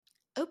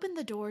opened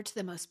the door to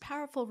the most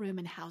powerful room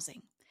in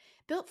housing.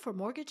 Built for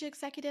mortgage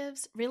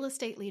executives, real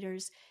estate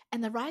leaders,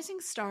 and the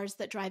rising stars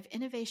that drive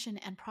innovation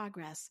and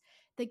progress,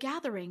 The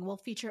Gathering will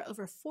feature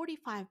over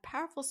 45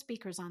 powerful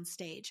speakers on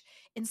stage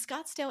in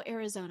Scottsdale,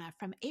 Arizona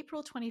from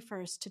April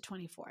 21st to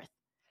 24th.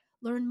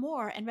 Learn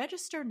more and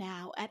register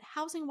now at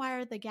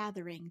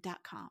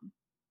housingwirethegathering.com.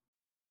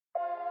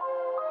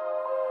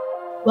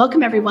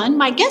 Welcome, everyone.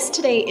 My guest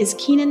today is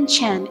Keenan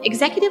Chen,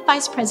 Executive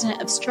Vice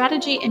President of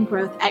Strategy and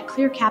Growth at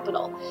Clear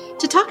Capital,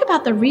 to talk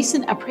about the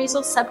recent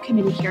appraisal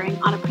subcommittee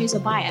hearing on appraisal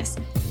bias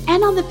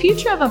and on the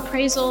future of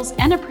appraisals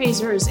and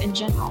appraisers in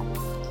general.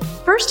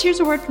 First,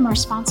 here's a word from our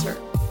sponsor.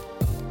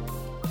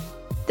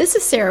 This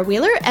is Sarah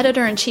Wheeler,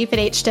 Editor-in-Chief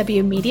at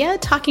HW Media,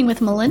 talking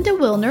with Melinda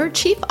Wilner,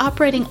 Chief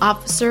Operating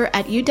Officer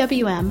at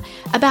UWM,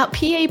 about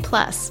PA+.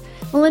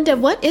 Melinda,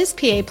 what is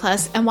PA+,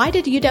 and why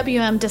did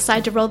UWM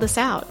decide to roll this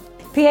out?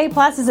 PA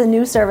Plus is a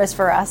new service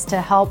for us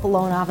to help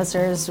loan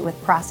officers with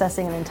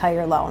processing an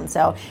entire loan.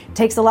 So it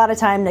takes a lot of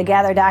time to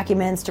gather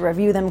documents, to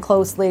review them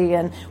closely.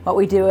 And what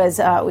we do is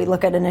we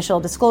look at initial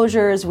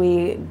disclosures.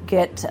 We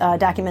get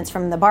documents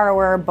from the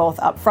borrower,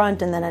 both up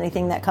front and then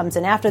anything that comes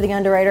in after the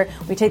underwriter.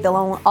 We take the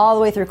loan all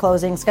the way through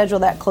closing, schedule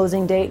that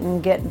closing date,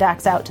 and get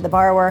docs out to the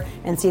borrower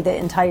and see the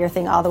entire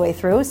thing all the way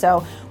through.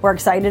 So we're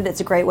excited.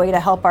 It's a great way to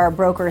help our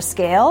brokers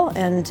scale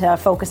and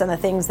focus on the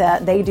things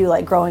that they do,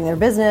 like growing their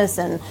business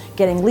and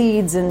getting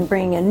leads and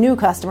bringing in new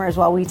customers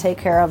while we take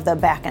care of the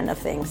back end of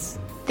things.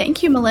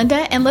 Thank you,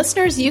 Melinda. And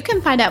listeners, you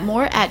can find out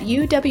more at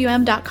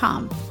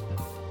uwm.com.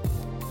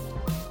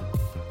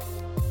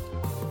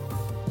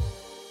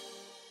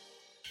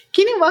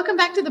 Keenan, welcome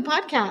back to the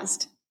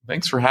podcast.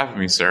 Thanks for having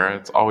me, Sarah.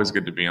 It's always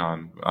good to be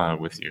on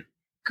with you.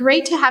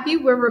 Great to have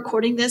you. We're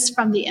recording this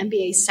from the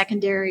MBA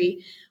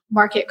Secondary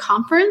Market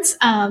Conference,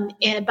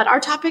 but our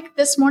topic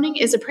this morning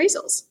is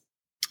appraisals.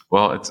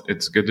 Well,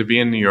 it's good to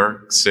be in New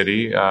York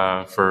City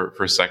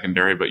for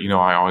secondary, but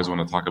I always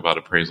want to talk about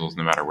appraisals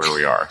no matter where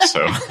we are.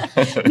 So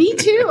Me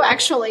too,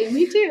 actually.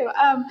 Me too.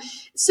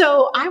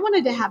 So I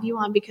wanted to have you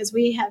on because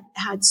we have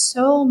had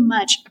so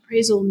much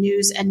appraisal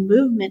news and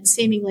movement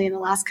seemingly in the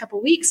last couple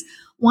of weeks.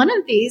 One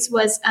of these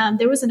was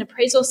there was an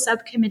appraisal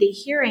subcommittee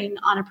hearing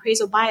on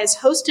appraisal bias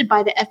hosted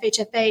by the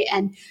FHFA,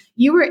 and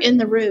you were in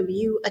the room.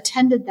 You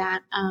attended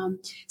that.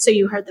 So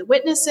you heard the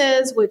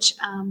witnesses, which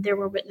there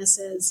were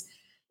witnesses,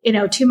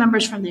 two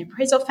members from the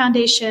Appraisal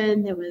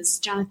Foundation. There was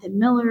Jonathan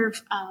Miller,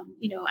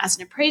 as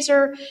an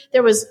appraiser.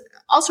 There was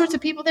all sorts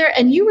of people there,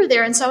 and you were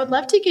there. And so I would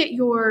love to get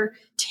your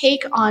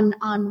take on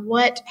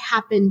what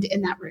happened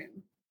in that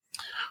room.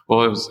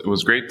 Well, it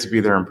was great to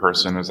be there in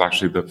person. It was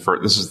actually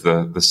this is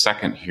the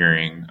second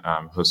hearing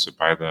hosted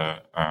by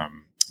the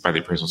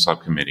Appraisal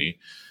Subcommittee,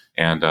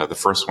 and the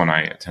first one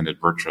I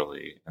attended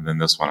virtually, and then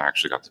this one I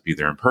actually got to be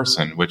there in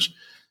person, which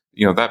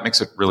that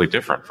makes it really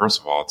different. First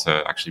of all,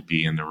 to actually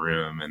be in the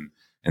room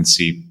and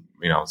see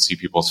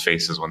people's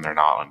faces when they're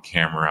not on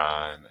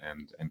camera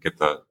and get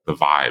the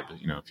vibe,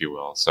 if you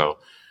will. So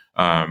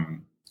I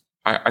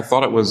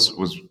thought it was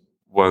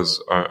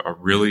a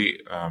really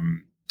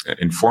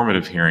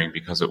informative hearing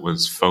because it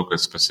was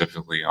focused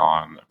specifically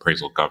on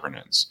appraisal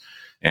governance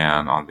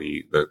and on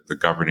the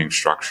governing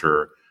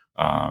structure,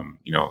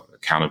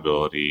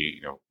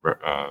 accountability,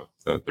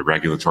 the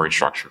regulatory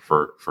structure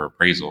for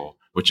appraisal,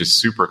 which is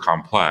super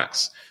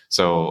complex.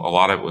 So a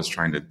lot of it was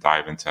trying to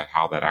dive into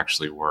how that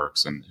actually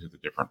works and who the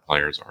different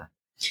players are.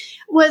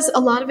 Was a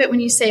lot of it, when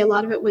you say a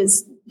lot of it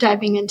was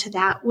diving into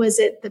that, was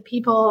it the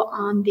people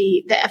on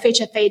the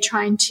FHFA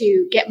trying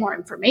to get more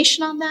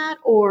information on that?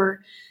 Or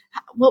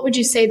what would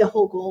you say the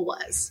whole goal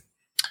was?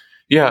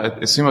 Yeah,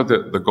 it seemed like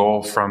the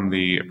goal from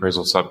the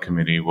appraisal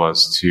subcommittee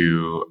was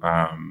to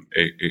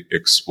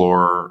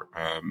explore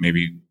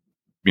maybe,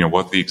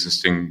 what the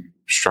existing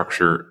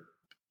structure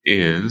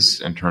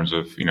is in terms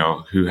of,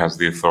 who has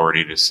the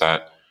authority to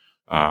set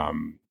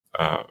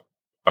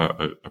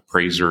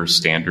appraiser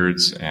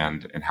standards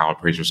and how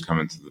appraisers come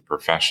into the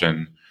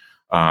profession,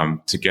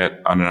 to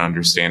get an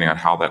understanding on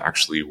how that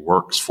actually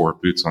works for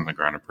boots on the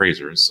ground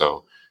appraisers.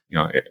 So,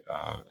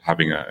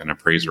 having an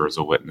appraiser as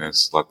a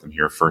witness, let them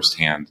hear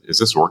firsthand, is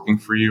this working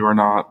for you or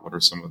not? What are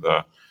some of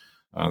the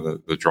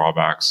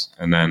drawbacks?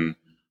 And then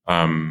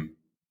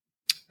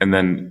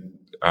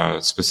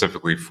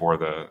specifically for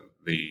the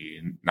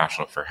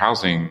National Fair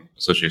Housing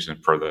Association,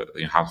 for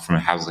from a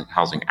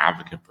housing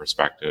advocate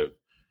perspective,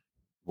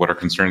 what are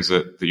concerns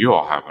that you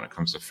all have when it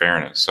comes to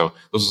fairness? So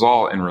this is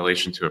all in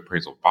relation to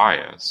appraisal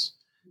bias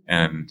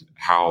and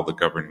how the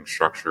governing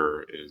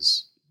structure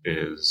is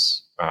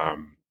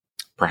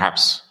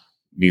perhaps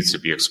needs to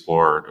be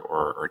explored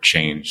or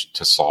changed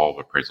to solve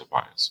appraisal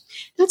bias.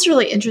 That's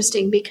really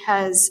interesting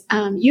because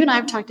you and I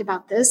have talked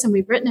about this and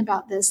we've written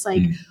about this,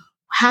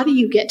 how do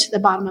you get to the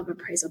bottom of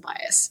appraisal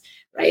bias,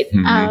 right?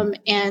 Mm-hmm.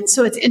 And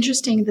so it's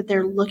interesting that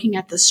they're looking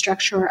at the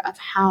structure of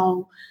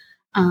how,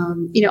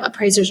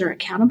 appraisers are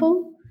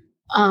accountable.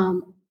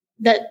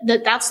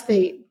 That's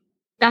the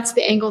that's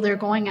the angle they're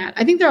going at.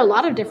 I think there are a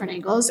lot of different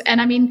angles.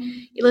 And I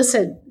mean,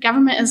 listen,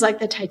 government is like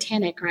the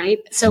Titanic, right?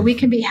 So we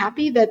can be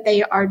happy that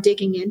they are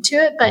digging into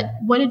it. But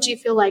what did you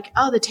feel like,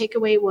 the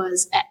takeaway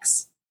was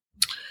X?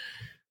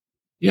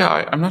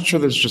 Yeah, I'm not sure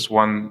there's just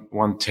one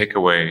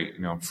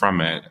takeaway,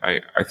 from it.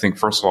 I think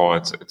first of all,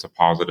 it's a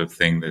positive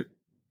thing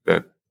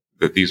that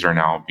these are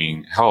now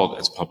being held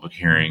as public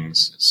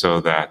hearings so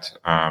that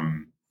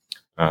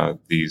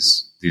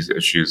these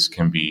issues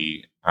can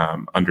be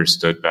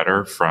understood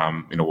better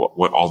from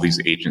what all these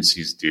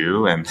agencies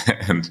do and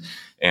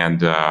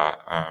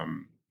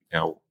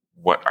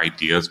what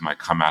ideas might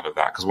come out of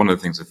that. Because one of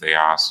the things that they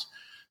asked,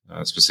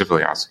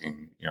 specifically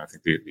asking, I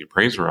think the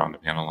appraiser on the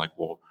panel, like,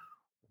 well,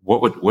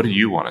 what do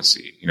you want to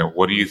see?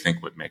 What do you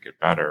think would make it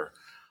better?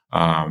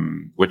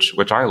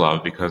 Which I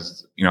love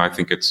because I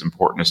think it's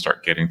important to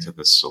start getting to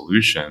the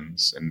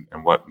solutions and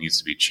what needs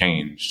to be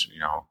changed.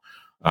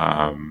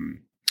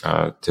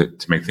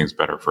 To make things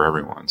better for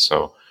everyone.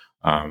 So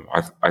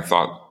I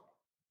thought,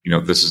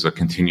 this is a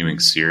continuing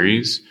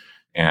series,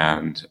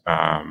 and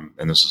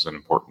this is an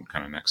important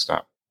kind of next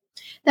step.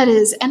 That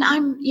is, and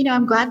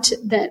I'm glad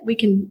that we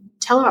can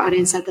tell our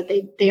audience that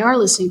they are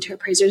listening to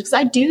appraisers, because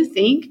I do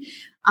think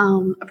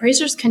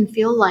appraisers can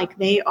feel like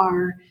they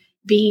are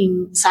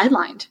being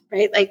sidelined,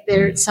 right? Like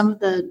some of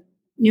the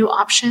new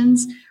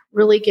options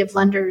really give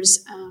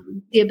lenders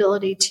the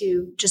ability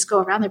to just go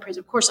around the appraisal.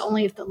 Of course,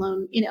 only if the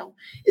loan,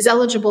 is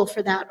eligible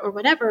for that or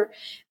whatever.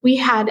 We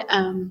had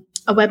a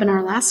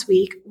webinar last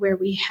week where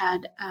we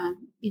had,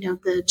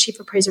 the chief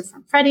appraiser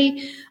from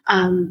Freddie,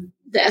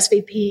 the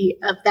SVP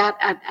of that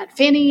at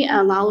Fannie,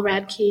 Lal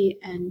Radke,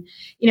 and,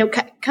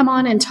 come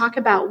on and talk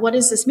about what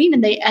does this mean?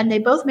 And they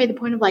both made the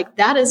point of like,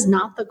 that is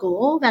not the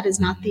goal. That is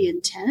not the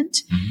intent.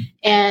 Mm-hmm.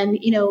 And,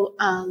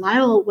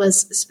 Lyle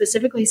was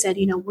specifically said,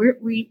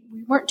 we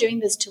weren't doing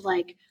this to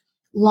like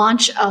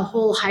launch a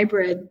whole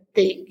hybrid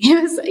thing. He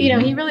was,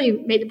 he really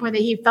made the point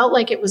that he felt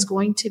like it was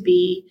going to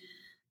be,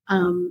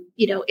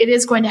 it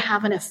is going to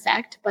have an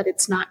effect, but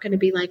it's not going to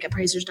be like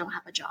appraisers don't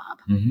have a job.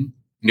 Mm-hmm.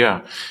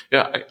 Yeah.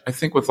 I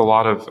think with a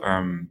lot of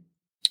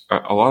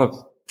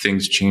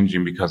things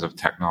changing because of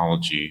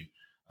technology,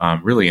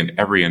 really in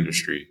every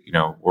industry,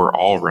 we're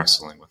all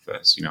wrestling with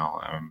this.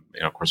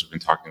 Of course, we've been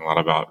talking a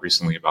lot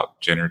recently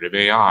about generative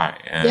AI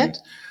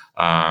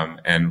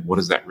and what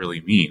does that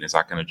really mean? Is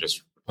that going to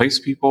just replace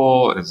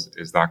people?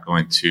 Is that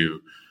going to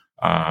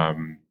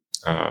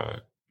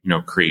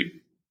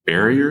create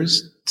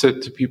barriers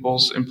to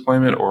people's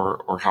employment,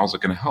 or how's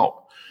it going to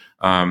help?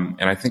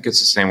 And I think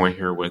it's the same way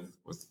here with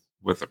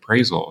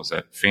appraisals,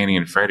 that Fannie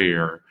and Freddie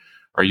are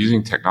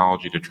using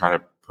technology to try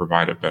to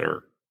provide a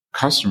better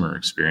customer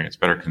experience,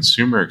 better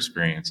consumer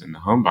experience in the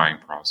home buying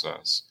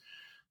process,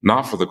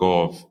 not for the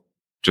goal of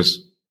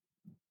just,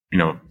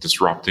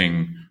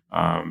 disrupting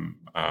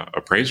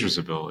appraisers'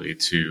 ability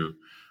to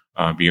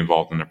be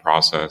involved in the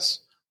process,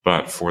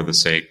 but for the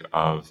sake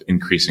of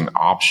increasing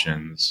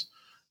options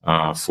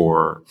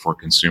for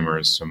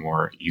consumers to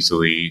more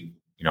easily,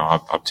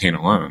 obtain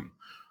a loan.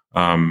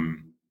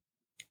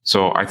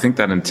 So I think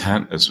that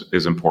intent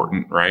is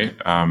important, right?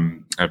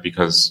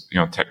 Because,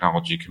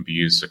 technology can be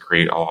used to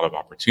create a lot of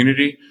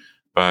opportunity,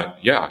 but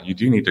you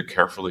do need to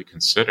carefully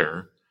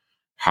consider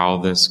how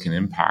this can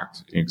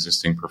impact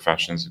existing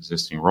professions,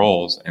 existing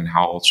roles, and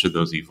how should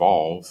those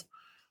evolve,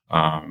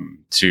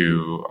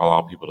 to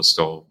allow people to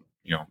still,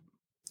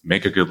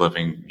 make a good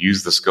living,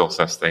 use the skill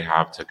sets they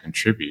have to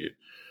contribute.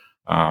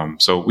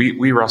 So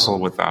we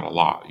wrestle with that a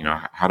lot.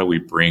 How do we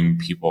bring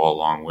people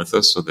along with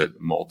us so that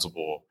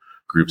multiple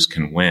groups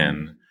can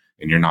win,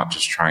 and you're not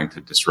just trying to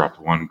disrupt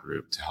one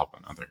group to help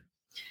another?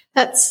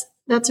 That's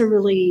a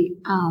really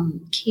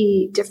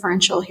key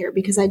differential here,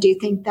 because I do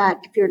think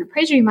that if you're an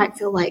appraiser, you might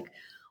feel like,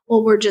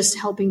 well, we're just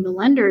helping the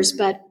lenders.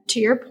 But to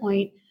your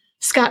point,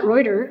 Scott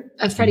Reuter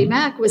of Freddie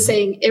Mac was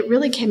saying it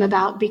really came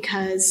about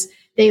because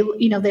they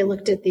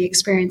looked at the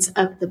experience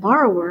of the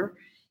borrower,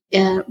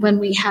 when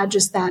we had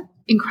just that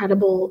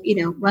incredible,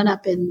 run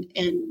up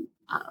in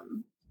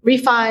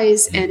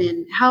refis and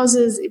in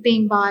houses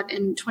being bought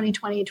in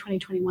 2020,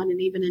 2021,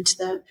 and even into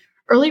the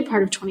early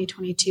part of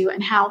 2022,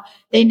 and how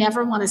they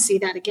never want to see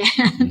that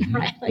again,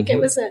 right? Like it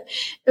was a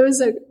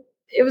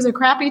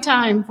crappy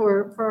time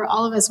for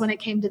all of us when it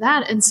came to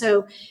that. And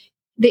so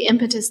the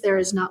impetus there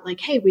is not like,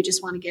 hey, we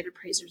just want to get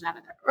appraisers out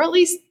of there, or at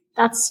least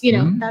that's,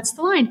 that's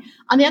the line.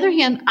 On the other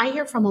hand, I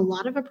hear from a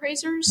lot of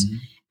appraisers,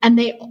 and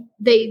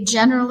they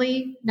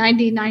generally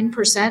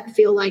 99%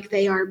 feel like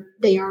they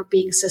are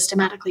being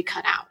systematically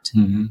cut out.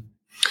 Mm-hmm.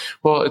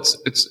 Well,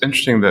 it's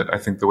interesting that I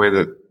think the way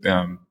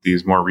that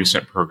these more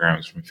recent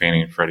programs from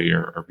Fannie and Freddie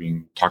are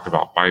being talked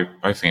about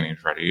by Fannie and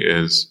Freddie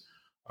is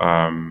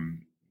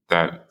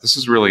that this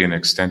is really an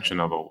extension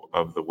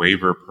of the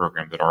waiver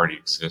program that already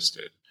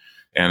existed,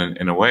 and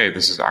in a way,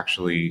 this is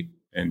actually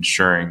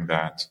ensuring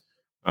that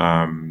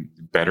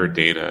better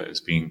data is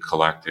being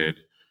collected.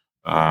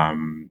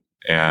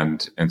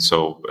 And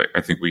so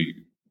I think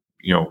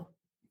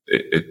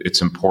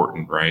it's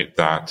important, right,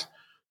 that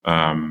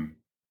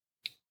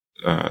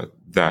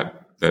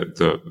that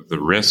the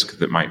risk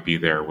that might be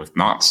there with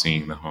not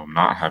seeing the home,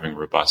 not having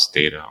robust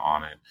data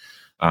on it,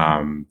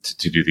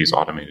 to do these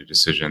automated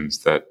decisions,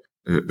 that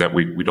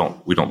we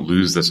don't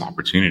lose this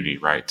opportunity,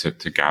 right,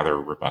 to gather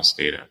robust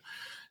data.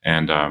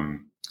 And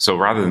so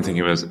rather than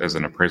thinking of it as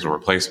an appraisal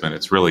replacement,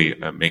 it's really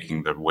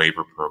making the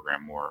waiver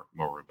program more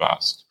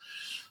robust.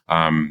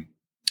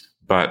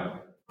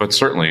 But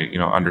certainly,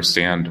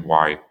 understand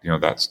why,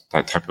 that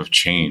type of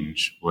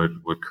change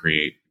would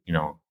create,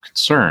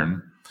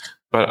 concern.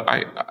 But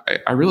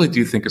I really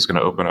do think it's going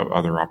to open up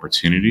other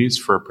opportunities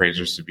for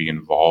appraisers to be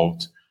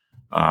involved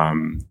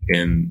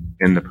in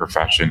the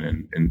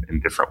profession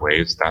in different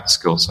ways. That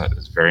skill set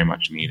is very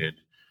much needed.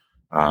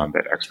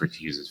 That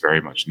expertise is very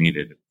much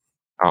needed.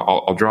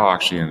 I'll draw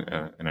actually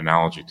an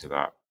analogy to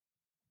that,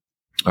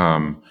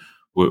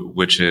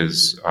 which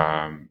is,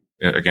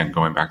 again,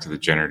 going back to the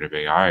generative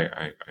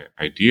AI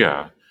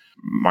idea.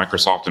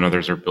 Microsoft and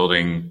others are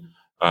building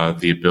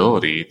the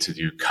ability to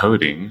do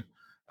coding,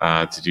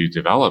 to do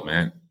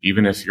development,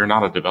 even if you're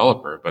not a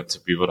developer, but to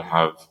be able to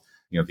have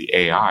the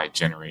AI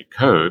generate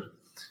code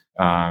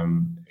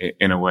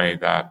in a way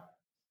that,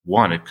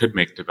 one, it could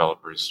make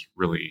developers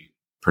really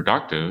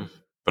productive,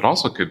 but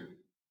also could,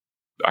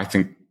 I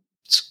think,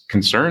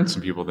 concern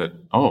some people that,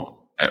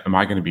 am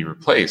I going to be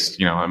replaced?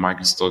 Am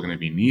I still going to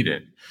be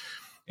needed?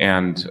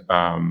 And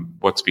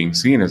what's being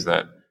seen is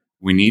that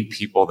we need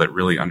people that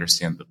really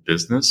understand the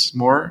business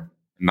more,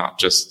 not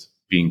just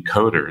being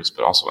coders,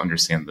 but also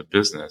understand the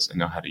business and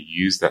know how to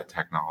use that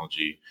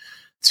technology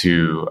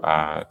to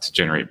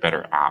generate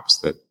better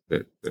apps that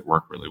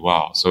work really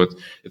well. So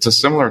it's a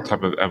similar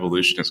type of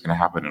evolution that's going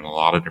to happen in a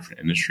lot of different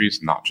industries,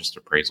 not just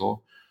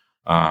appraisal.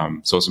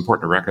 So it's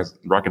important to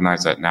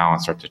recognize that now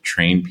and start to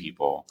train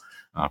people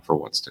for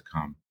what's to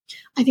come.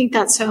 I think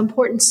that's so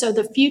important. So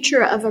the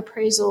future of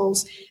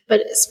appraisals,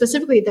 but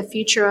specifically the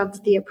future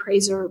of the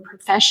appraiser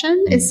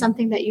profession, is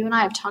something that you and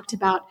I have talked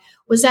about.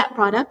 Was that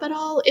brought up at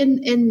all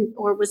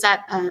or was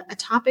that a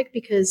topic?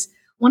 Because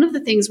one of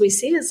the things we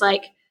see is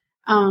that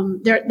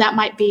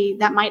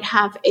might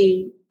have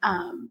a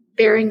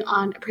bearing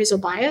on appraisal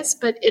bias,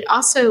 but it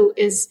also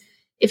is,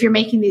 if you're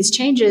making these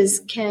changes,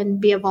 can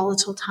be a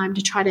volatile time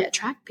to try to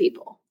attract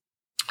people.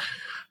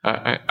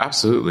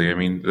 Absolutely. I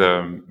mean,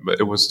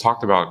 it was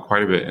talked about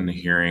quite a bit in the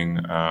hearing.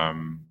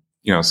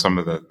 Some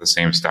of the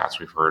same stats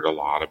we've heard a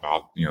lot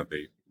about.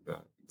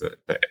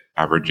 The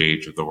average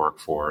age of the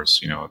workforce.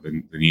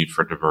 The need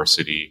for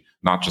diversity,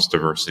 not just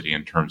diversity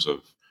in terms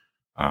of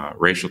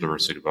racial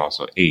diversity, but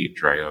also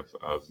age, right?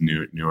 Of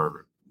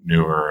newer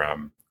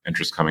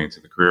interests coming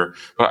into the career.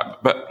 But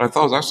I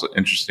thought it was actually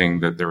interesting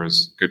that there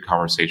was good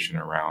conversation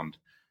around.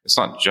 It's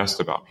not just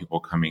about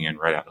people coming in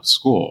right out of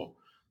school.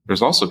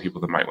 There's also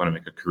people that might want to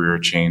make a career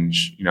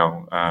change,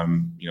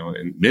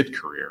 in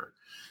mid-career.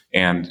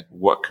 And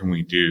what can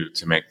we do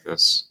to make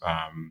this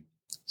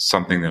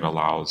something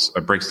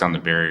that breaks down the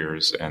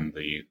barriers and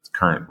the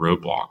current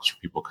roadblocks for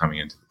people coming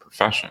into the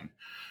profession?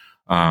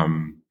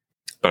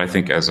 But I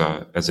think as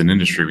an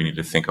industry, we need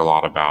to think a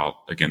lot about,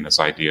 again, this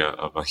idea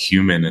of a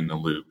human in the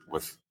loop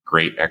with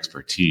great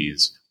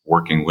expertise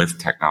working with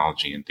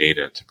technology and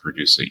data to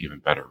produce an even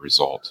better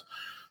result.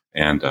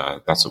 And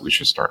that's what we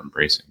should start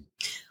embracing.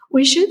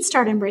 We should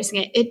start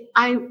embracing it.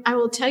 I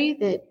will tell you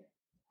that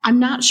I'm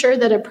not sure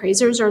that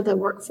appraisers are the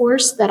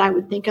workforce that I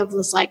would think of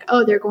as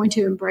they're going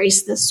to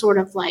embrace this sort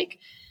of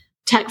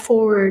tech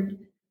forward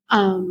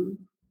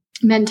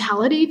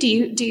mentality. Do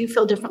you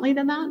feel differently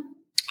than that?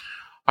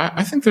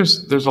 I think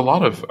there's a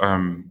lot of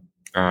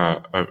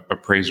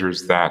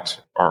appraisers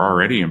that are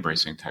already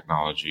embracing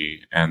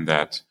technology, and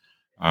that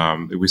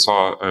we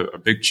saw a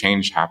big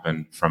change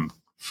happen from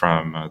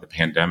the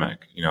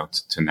pandemic,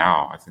 to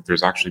now. I think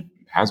there's actually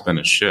has been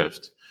a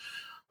shift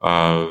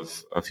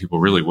of people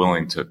really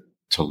willing to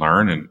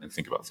learn and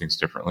think about things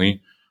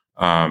differently.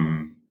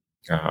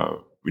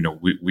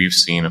 We've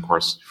seen, of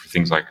course, for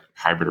things like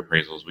hybrid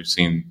appraisals, we've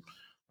seen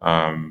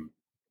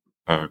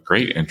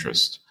great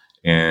interest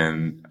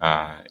in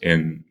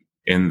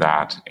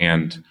that.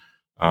 And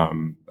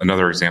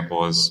another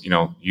example is,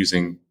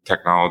 using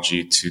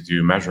technology to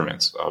do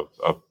measurements of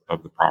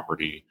the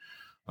property.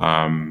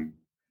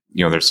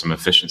 There's some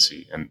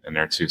efficiency in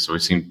there too. So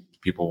we've seen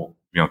people,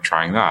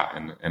 trying that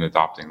and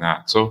adopting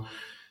that. So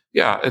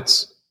yeah,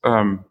 it's,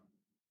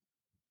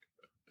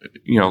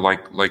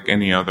 like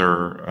any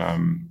other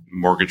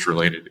mortgage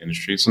related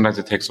industry, sometimes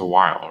it takes a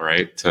while,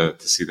 right, to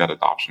see that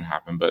adoption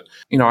happen. But,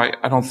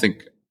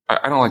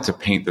 I don't like to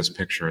paint this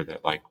picture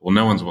that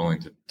no one's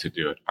willing to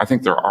do it. I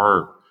think there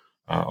are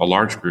a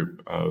large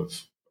group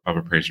of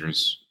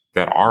appraisers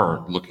that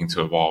are looking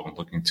to evolve and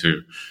looking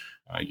to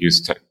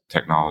use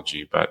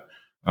technology, but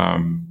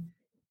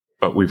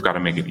we've got to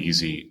make it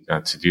easy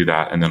to do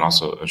that, and then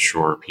also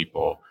assure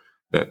people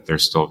that they're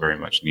still very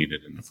much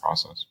needed in the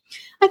process.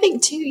 I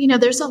think too,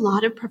 there's a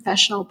lot of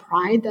professional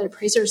pride that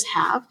appraisers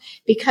have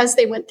because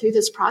they went through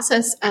this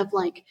process of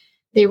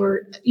they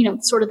were,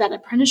 sort of that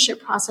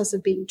apprenticeship process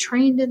of being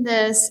trained in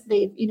this.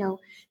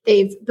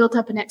 They've built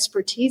up an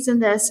expertise in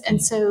this.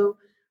 And so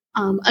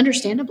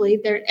understandably,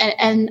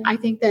 and I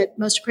think that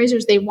most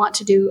appraisers, they want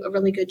to do a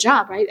really good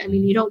job, right? I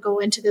mean, you don't go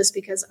into this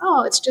because,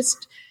 it's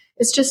just,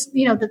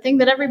 the thing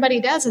that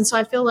everybody does. And so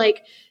I feel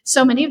like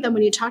so many of them,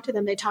 when you talk to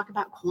them, they talk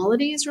about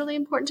quality is really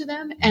important to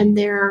them. And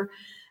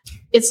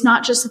it's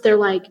not just that they're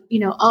like,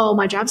 oh,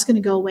 my job's going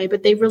to go away,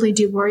 but they really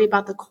do worry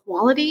about the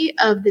quality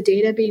of the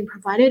data being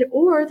provided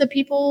or the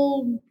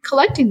people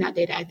collecting that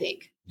data, I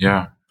think.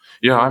 Yeah.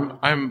 Yeah.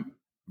 I'm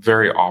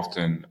very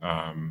often,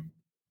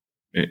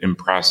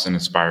 impressed and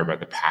inspired by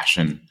the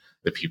passion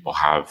that people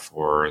have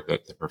for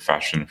the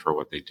profession, for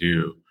what they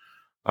do.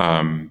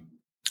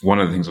 One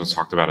of the things that was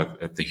talked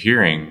about at the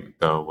hearing,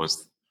 though,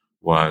 was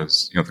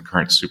the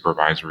current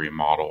supervisory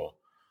model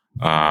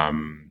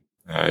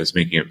is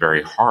making it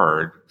very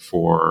hard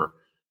for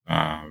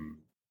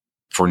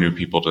new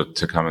people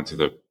to come into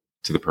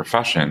the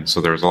profession.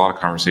 So there was a lot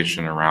of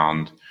conversation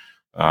around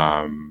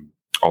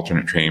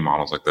alternate training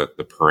models like the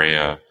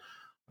Perea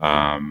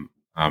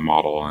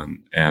model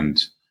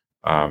and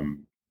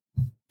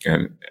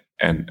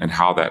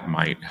how that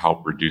might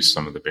help reduce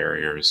some of the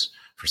barriers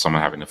for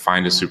someone having to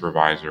find a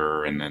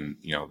supervisor, and then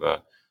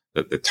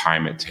the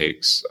time it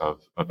takes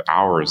of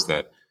hours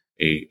that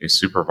a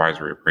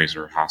supervisory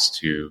appraiser has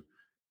to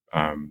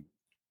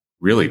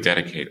really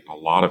dedicate a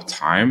lot of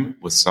time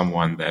with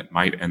someone that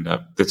might end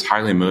up that's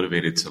highly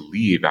motivated to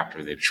leave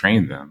after they've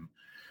trained them,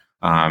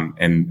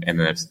 and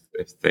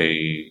if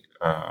they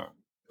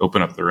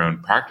open up their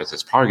own practice,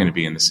 it's probably going to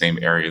be in the same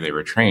area they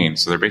were trained.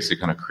 So they're basically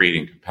kind of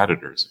creating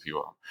competitors, if you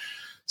will.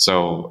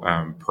 So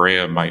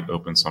Perea might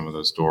open some of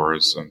those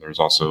doors. And there's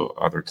also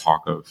other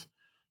talk of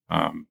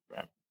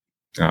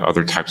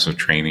other types of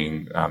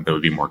training that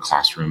would be more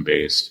classroom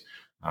based.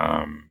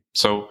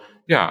 There's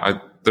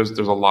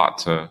a lot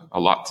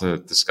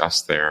to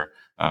discuss there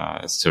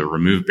as to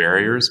remove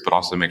barriers, but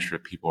also make sure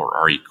people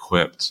are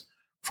equipped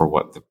for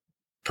what the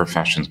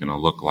profession is going to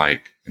look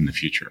like in the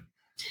future.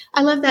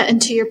 I love that.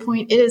 And to your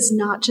point, it is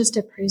not just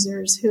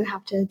appraisers who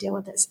have to deal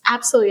with this.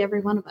 Absolutely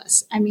every one of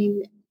us. I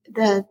mean,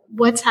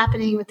 what's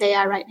happening with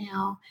AI right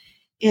now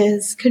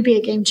could be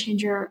a game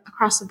changer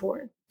across the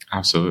board.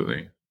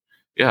 Absolutely.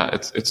 Yeah,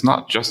 it's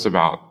not just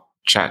about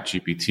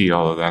ChatGPT,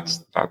 although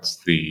that's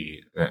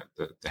the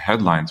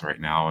headlines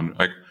right now, and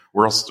like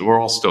we're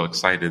all still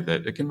excited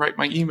that it can write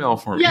my email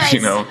for me. Yes.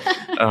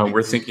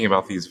 We're thinking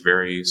about these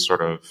very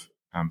sort of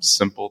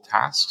simple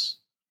tasks,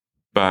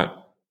 but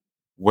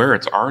where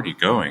it's already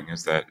going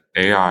is that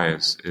AI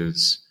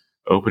is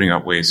opening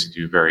up ways to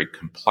do very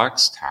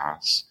complex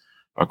tasks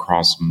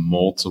across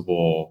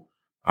multiple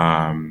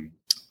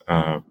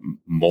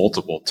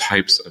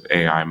types of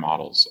AI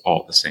models all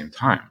at the same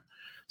time.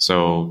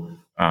 So,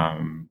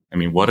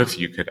 what if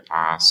you could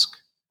ask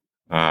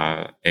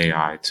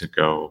AI to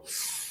go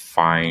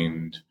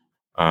find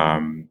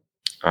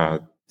the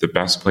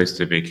best place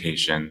to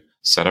vacation,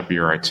 set up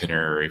your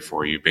itinerary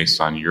for you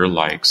based on your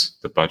likes,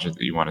 the budget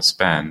that you want to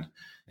spend,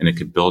 and it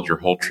could build your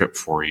whole trip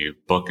for you,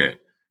 book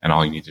it, and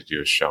all you need to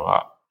do is show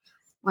up.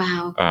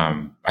 Wow.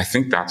 I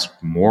think that's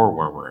more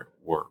where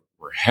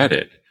we're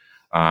headed.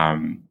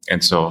 And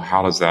so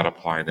how does that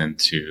apply then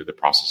to the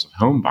process of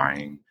home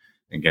buying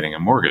and getting a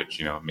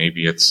mortgage?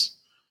 Maybe it's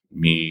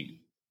me,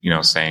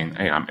 saying,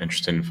 hey, I'm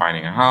interested in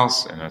finding a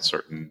house in a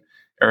certain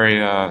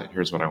area.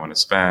 Here's what I want to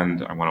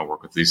spend. I want to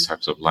work with these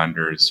types of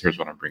lenders. Here's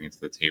what I'm bringing to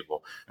the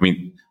table.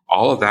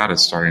 All of that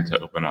is starting to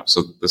open up.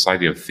 So this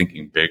idea of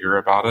thinking bigger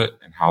about it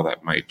and how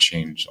that might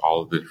change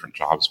all of the different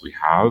jobs we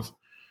have,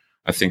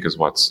 I think is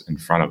what's in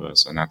front of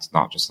us. And that's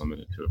not just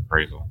limited to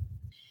appraisal.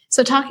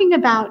 So talking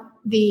about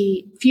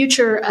the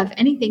future of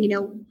anything,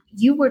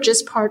 you were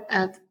just part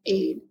of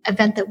an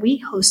event that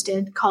we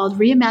hosted called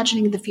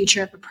Reimagining the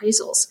Future of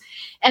Appraisals.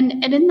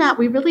 And in that,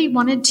 we really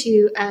wanted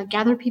to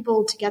gather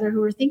people together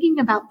who were thinking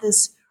about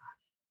this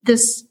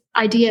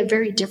idea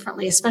very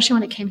differently, especially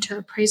when it came to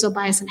appraisal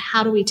bias and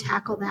how do we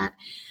tackle that.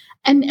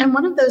 And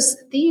one of those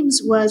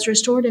themes was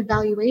restorative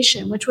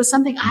valuation, which was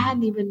something I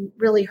hadn't even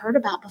really heard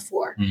about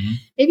before. Mm-hmm.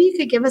 Maybe you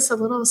could give us a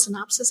little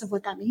synopsis of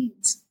what that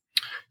means.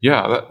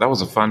 Yeah, that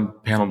was a fun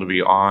panel to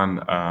be on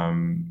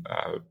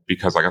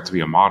because I got to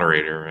be a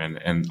moderator,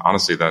 and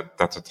honestly,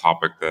 that's a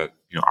topic that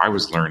I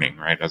was learning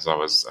right as I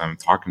was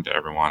talking to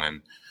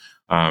everyone,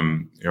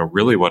 and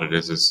really what it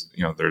is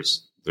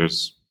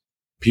there's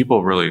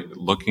people really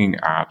looking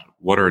at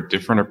what are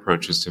different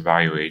approaches to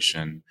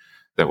valuation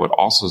that would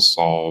also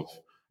solve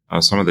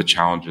some of the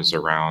challenges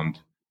around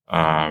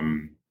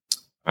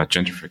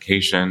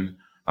gentrification,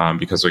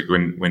 because like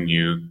when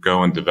you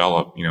go and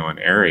develop an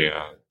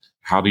area.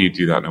 How do you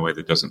do that in a way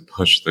that doesn't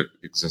push the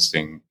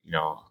existing,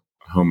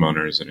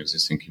 homeowners and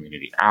existing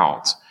community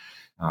out,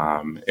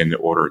 in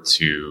order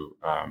to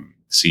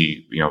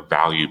see,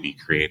 value be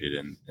created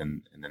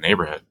in the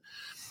neighborhood?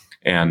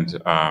 And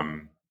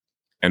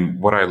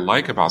what I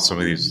like about some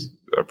of these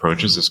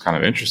approaches is kind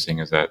of interesting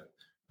is that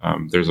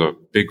there's a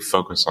big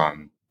focus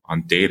on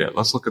data.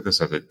 Let's look at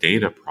this as a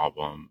data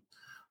problem,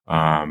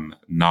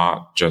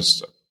 not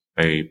just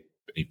a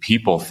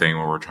people thing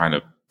where we're trying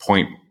to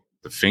point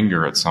the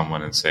finger at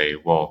someone and say,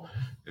 well,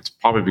 it's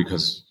probably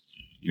because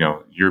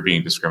you're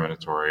being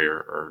discriminatory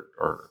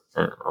or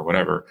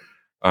whatever.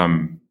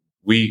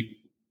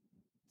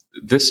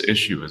 This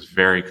issue is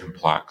very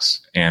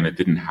complex, and it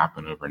didn't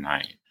happen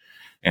overnight.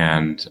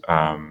 And,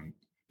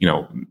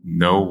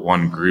 no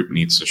one group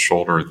needs to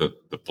shoulder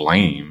the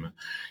blame,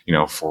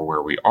 for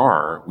where we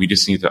are. We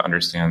just need to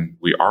understand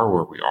we are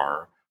where we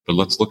are. But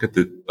let's look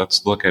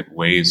at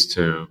ways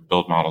to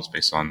build models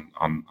based on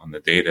the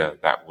data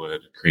that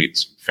would create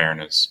some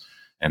fairness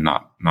and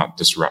not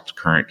disrupt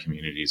current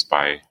communities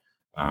by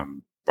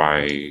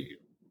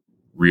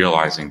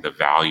realizing the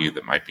value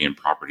that might be in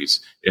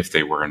properties if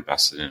they were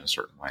invested in a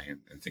certain way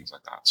and things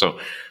like that.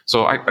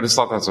 So I just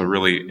thought that's a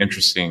really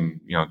interesting,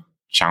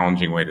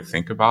 challenging way to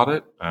think about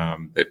it.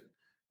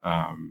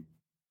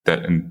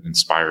 That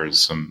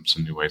inspires some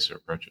new ways to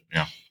approach it.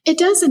 Yeah, it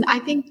does, and I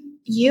think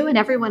you and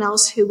everyone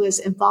else who was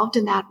involved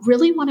in that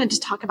really wanted to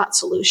talk about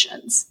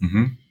solutions.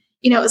 Mm-hmm.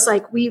 It's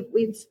like we've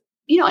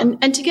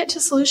and to get to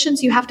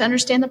solutions, you have to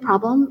understand the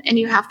problem, and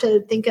you have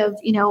to think of,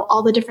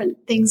 all the different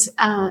things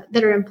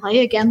that are in play.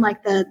 Again,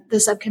 like the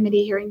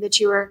subcommittee hearing that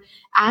you were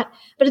at.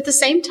 But at the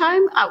same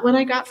time, what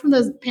I got from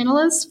the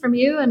panelists, from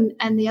you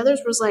and the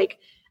others, was like,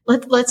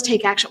 let's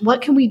take action.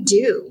 What can we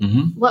do?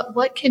 Mm-hmm.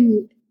 What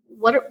can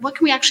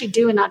we actually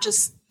do, and not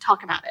just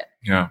talk about it?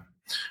 Yeah.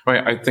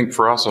 Well, I think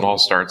for us, it all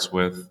starts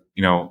with,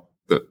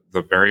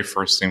 the very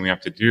first thing we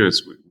have to do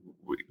is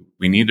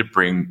we need to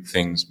bring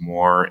things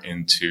more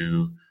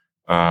into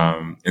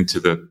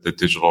the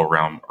digital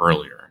realm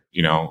earlier.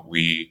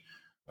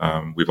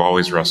 We've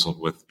always wrestled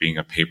with being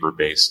a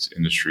paper-based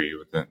industry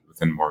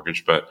within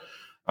mortgage, but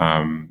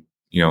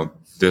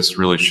this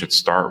really should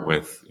start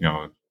with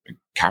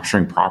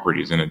capturing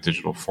properties in a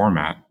digital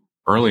format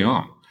early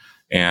on,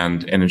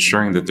 and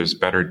ensuring that there's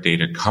better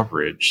data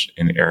coverage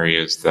in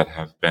areas that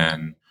have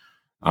been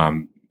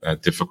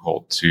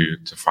difficult to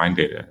find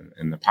data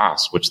in the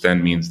past, which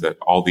then means that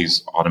all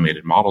these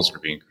automated models that are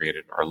being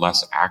created are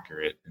less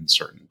accurate in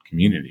certain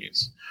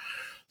communities.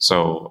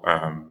 So,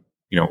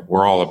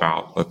 we're all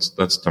about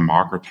let's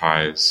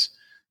democratize,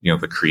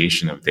 the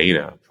creation of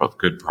data, of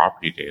good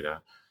property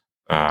data,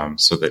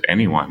 so that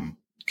anyone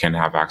can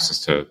have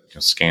access to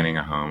scanning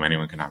a home.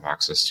 Anyone can have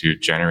access to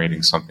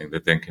generating something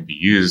that then can be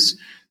used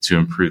to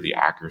improve the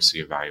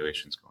accuracy of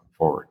valuations going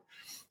forward.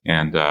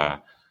 And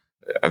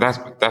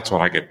that's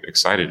what I get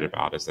excited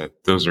about, is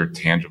that those are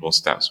tangible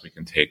steps we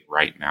can take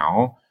right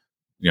now,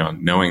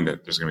 knowing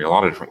that there's going to be a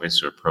lot of different ways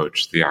to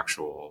approach the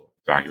actual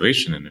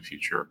valuation in the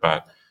future.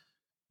 But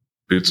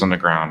boots on the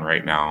ground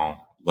right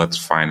now, let's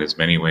find as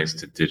many ways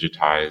to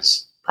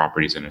digitize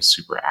properties in a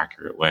super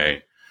accurate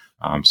way,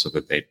 so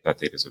that that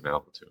data is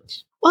available to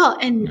us. Well,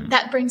 and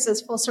that brings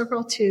us full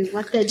circle to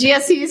what the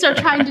GSEs are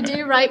trying to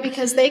do, right?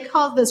 Because they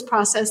call this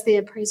process the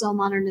appraisal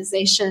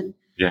modernization.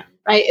 Yeah.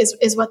 Right.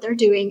 Is what they're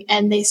doing.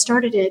 And they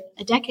started it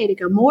a decade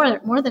ago,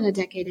 more than a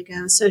decade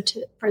ago. So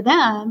for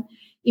them,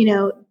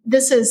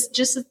 this is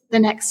just the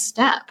next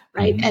step.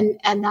 Right.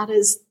 Mm-hmm.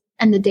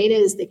 And the data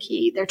is the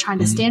key. They're trying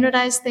to mm-hmm.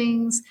 standardize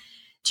things.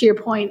 To your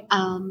point,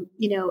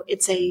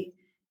 it's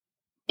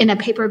in a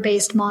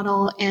paper-based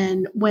model,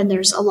 and when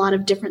there's a lot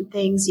of different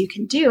things you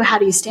can do, how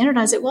do you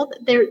standardize it? Well,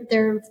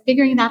 they're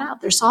figuring that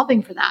out. They're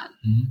solving for that.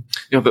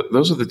 Mm-hmm.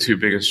 Those are the two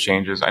biggest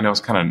changes. I know it's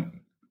kind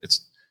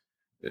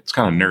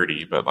of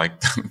nerdy, but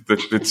like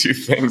the two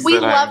things we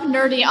love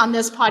nerdy on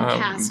this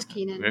podcast,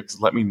 Keenan.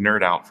 Let me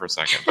nerd out for a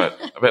second,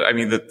 but I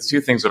mean, the two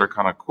things that are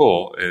kind of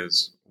cool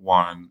is,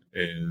 one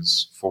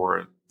is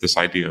for this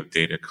idea of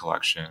data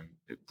collection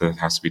that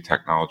has to be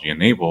technology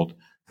enabled.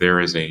 There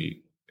is a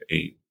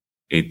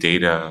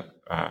data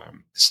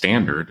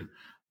standard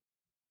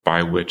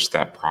by which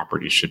that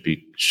property should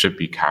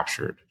be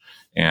captured,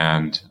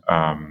 and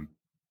Fannie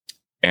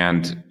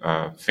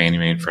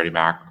Mae and Freddie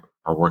Mac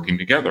are working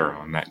together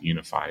on that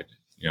unified,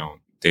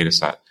 data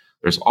set.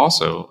 There's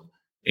also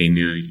a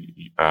new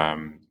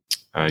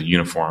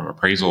uniform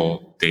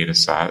appraisal data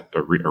set,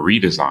 a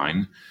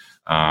redesign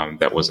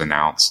that was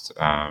announced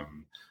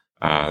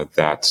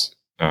that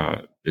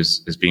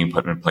is being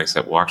put in place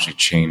that will actually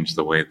change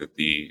the way that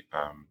the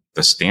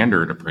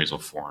standard appraisal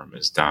form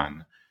is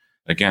done,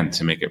 again,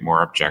 to make it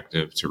more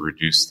objective, to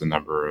reduce the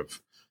number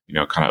of,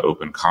 kind of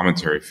open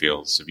commentary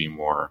fields, to be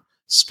more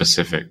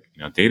specific,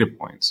 data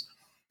points.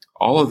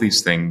 All of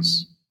these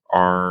things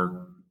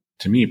are,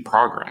 to me,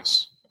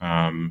 progress.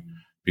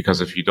 Because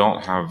if you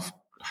don't have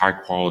high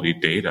quality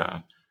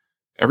data,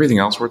 everything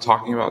else we're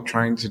talking about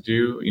trying to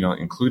do,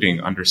 including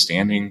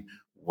understanding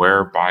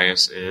where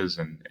bias is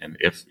and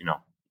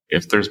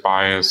if there's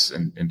bias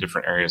in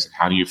different areas, and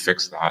how do you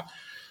fix that?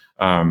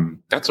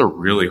 That's a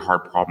really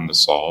hard problem to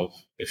solve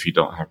if you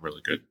don't have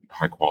really good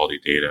high quality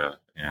data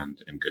and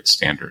good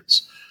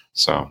standards.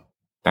 So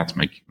that's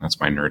my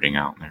nerding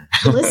out there.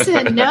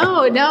 Listen,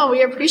 no,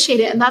 we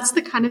appreciate it. And that's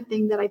the kind of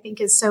thing that I think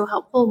is so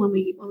helpful when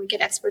we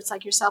get experts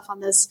like yourself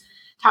on this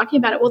talking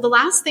about it. Well, the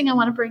last thing I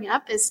want to bring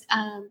up is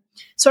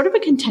sort of a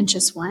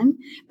contentious one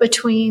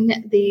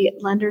between the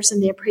lenders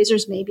and the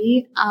appraisers,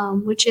 maybe,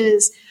 which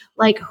is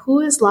like, who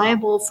is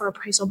liable for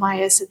appraisal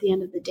bias at the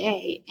end of the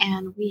day?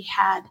 And we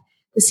had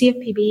the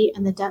CFPB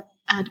and the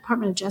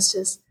Department of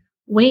Justice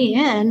weigh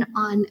in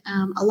on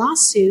a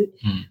lawsuit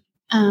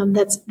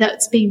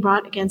that's being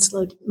brought against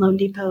Loan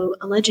Depot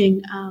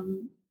alleging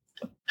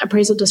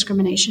appraisal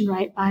discrimination,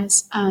 right?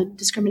 Bias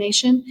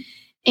discrimination.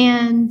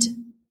 And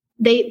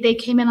they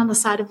came in on the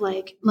side of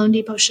like Loan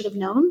Depot should have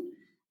known.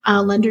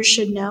 Lenders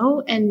should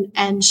know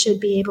and should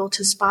be able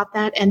to spot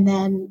that and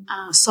then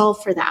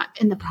solve for that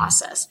in the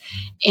process.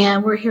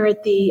 And we're here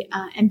at the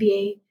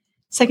MBA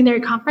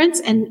secondary conference.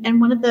 And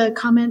one of the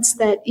comments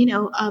that,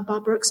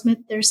 Bob Brooks-Smith,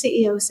 their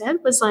CEO, said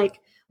was like,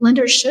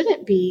 lenders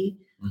shouldn't be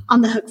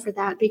on the hook for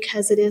that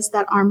because it is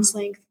that arm's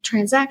length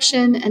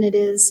transaction and it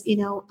is,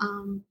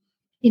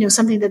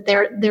 something that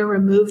they're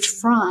removed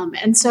from.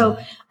 And so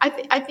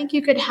I think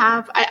you could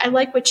have, I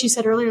like what you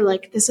said earlier,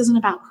 like this isn't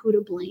about who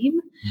to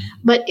blame,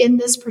 but in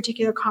this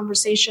particular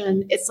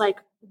conversation, it's like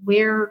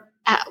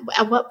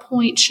at what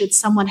point should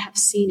someone have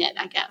seen it,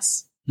 I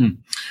guess?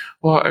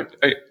 Well,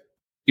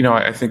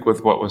 I think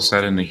with what was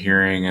said in the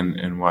hearing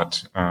and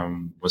what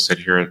was said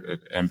here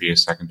at MBA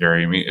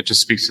Secondary, I mean, it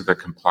just speaks to the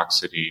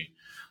complexity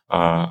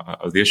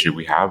of the issue.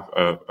 We have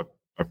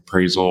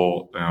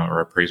appraisal or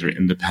appraiser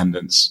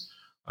independence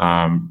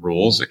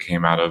rules that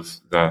came out of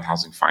the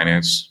housing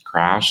finance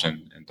crash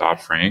and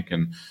Dodd-Frank,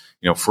 and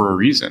for a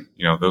reason.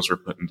 Those were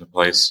put into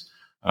place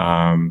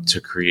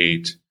to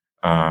create,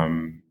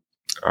 to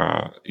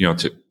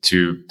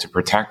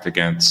protect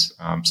against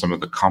some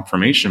of the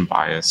confirmation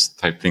bias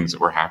type things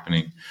that were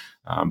happening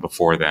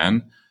before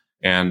then.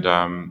 And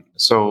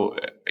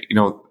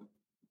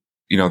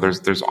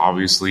there's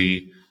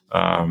obviously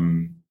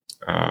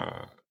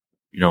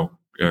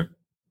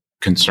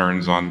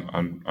concerns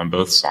on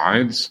both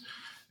sides,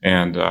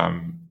 and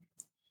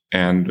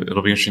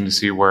it'll be interesting to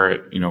see where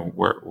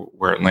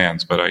it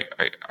lands. But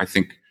I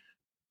think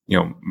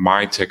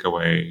my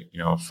takeaway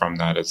from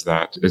that is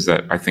that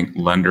I think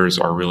lenders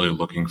are really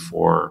looking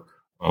for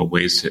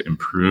ways to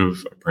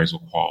improve appraisal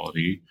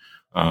quality,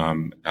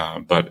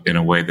 but in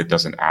a way that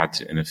doesn't add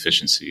to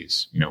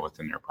inefficiencies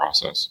within their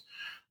process.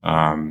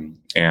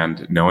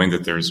 And knowing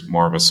that there's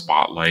more of a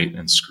spotlight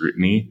and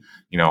scrutiny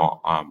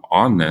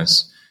on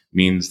this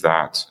means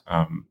that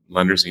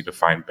lenders need to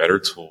find better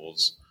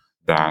tools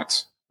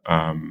that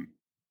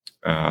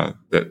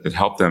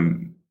help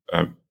them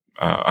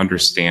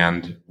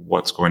understand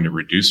what's going to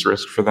reduce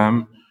risk for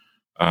them,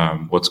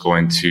 what's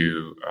going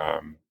to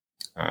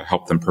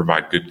help them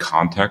provide good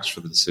context for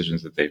the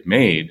decisions that they've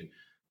made,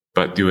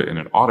 but do it in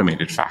an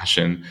automated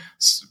fashion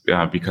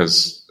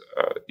because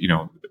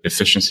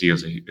efficiency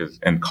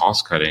and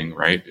cost cutting,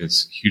 right,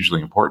 is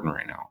hugely important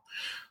right now.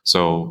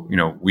 So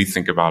we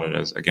think about it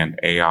as, again,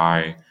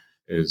 AI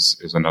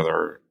is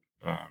another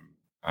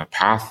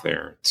path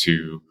there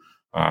to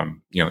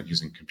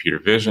using computer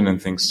vision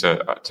and things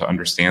to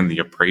understand the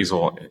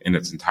appraisal in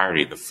its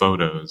entirety, the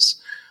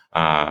photos,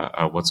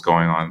 what's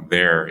going on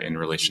there in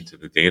relation to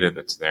the data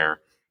that's there,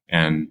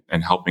 and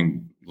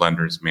helping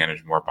lenders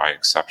manage more by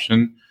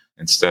exception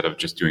instead of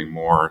just doing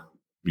more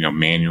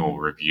manual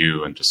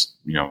review and just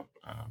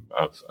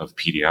of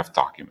PDF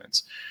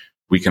documents.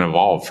 We can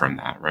evolve from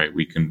that, right?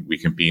 We can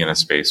be in a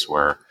space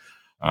where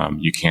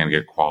you can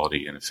get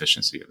quality and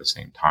efficiency at the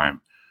same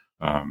time.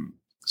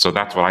 So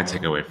that's what I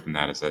take away from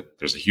that, is that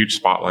there's a huge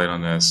spotlight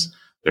on this.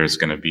 There's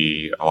going to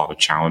be a lot of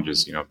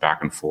challenges,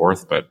 back and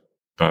forth. But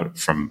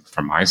from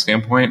my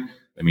standpoint,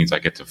 that means I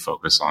get to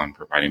focus on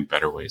providing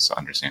better ways to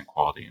understand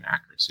quality and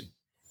accuracy.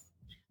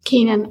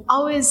 Keenan,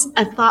 always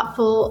a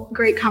thoughtful,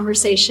 great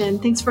conversation.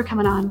 Thanks for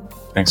coming on.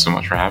 Thanks so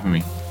much for having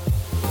me.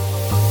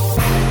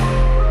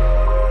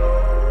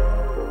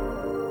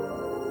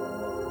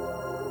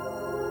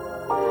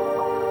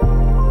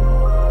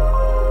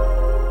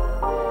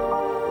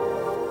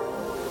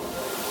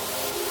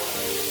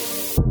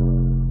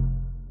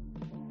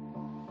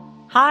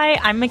 Hi,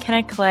 I'm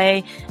McKenna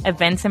Clay,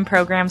 Events and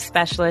Programs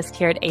Specialist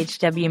here at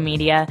HW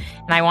Media,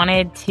 and I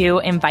wanted to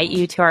invite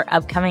you to our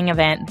upcoming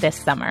event this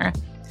summer.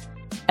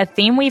 A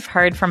theme we've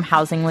heard from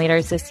housing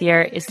leaders this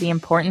year is the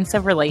importance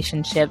of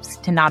relationships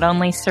to not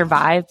only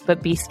survive,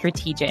 but be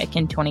strategic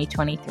in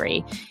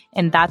 2023.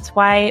 And that's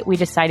why we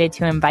decided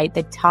to invite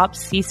the top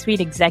C-suite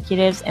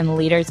executives and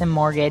leaders in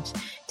mortgage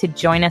to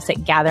join us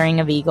at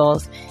Gathering of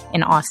Eagles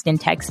in Austin,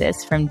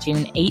 Texas from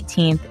June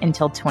 18th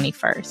until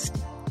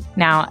 21st.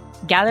 Now,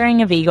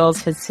 Gathering of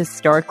Eagles has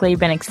historically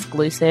been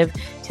exclusive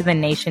to the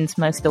nation's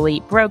most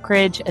elite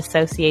brokerage,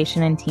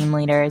 association and team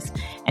leaders,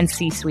 and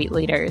C-suite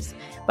leaders.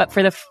 But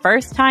for the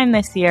first time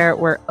this year,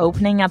 we're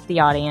opening up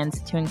the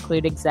audience to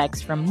include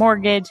execs from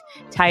mortgage,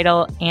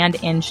 title, and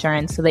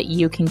insurance so that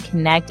you can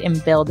connect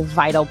and build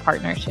vital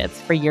partnerships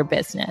for your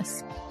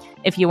business.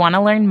 If you want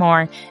to learn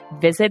more,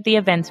 visit the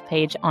events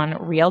page on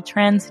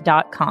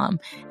realtrends.com,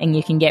 and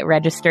you can get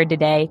registered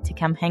today to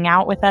come hang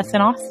out with us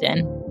in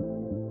Austin.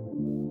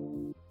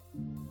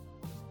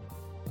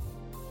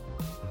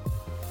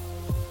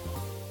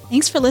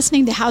 Thanks for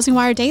listening to Housing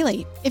Wire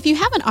Daily. If you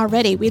haven't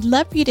already, we'd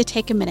love for you to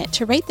take a minute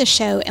to rate the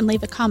show and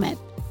leave a comment.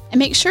 And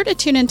make sure to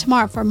tune in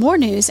tomorrow for more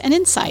news and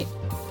insight.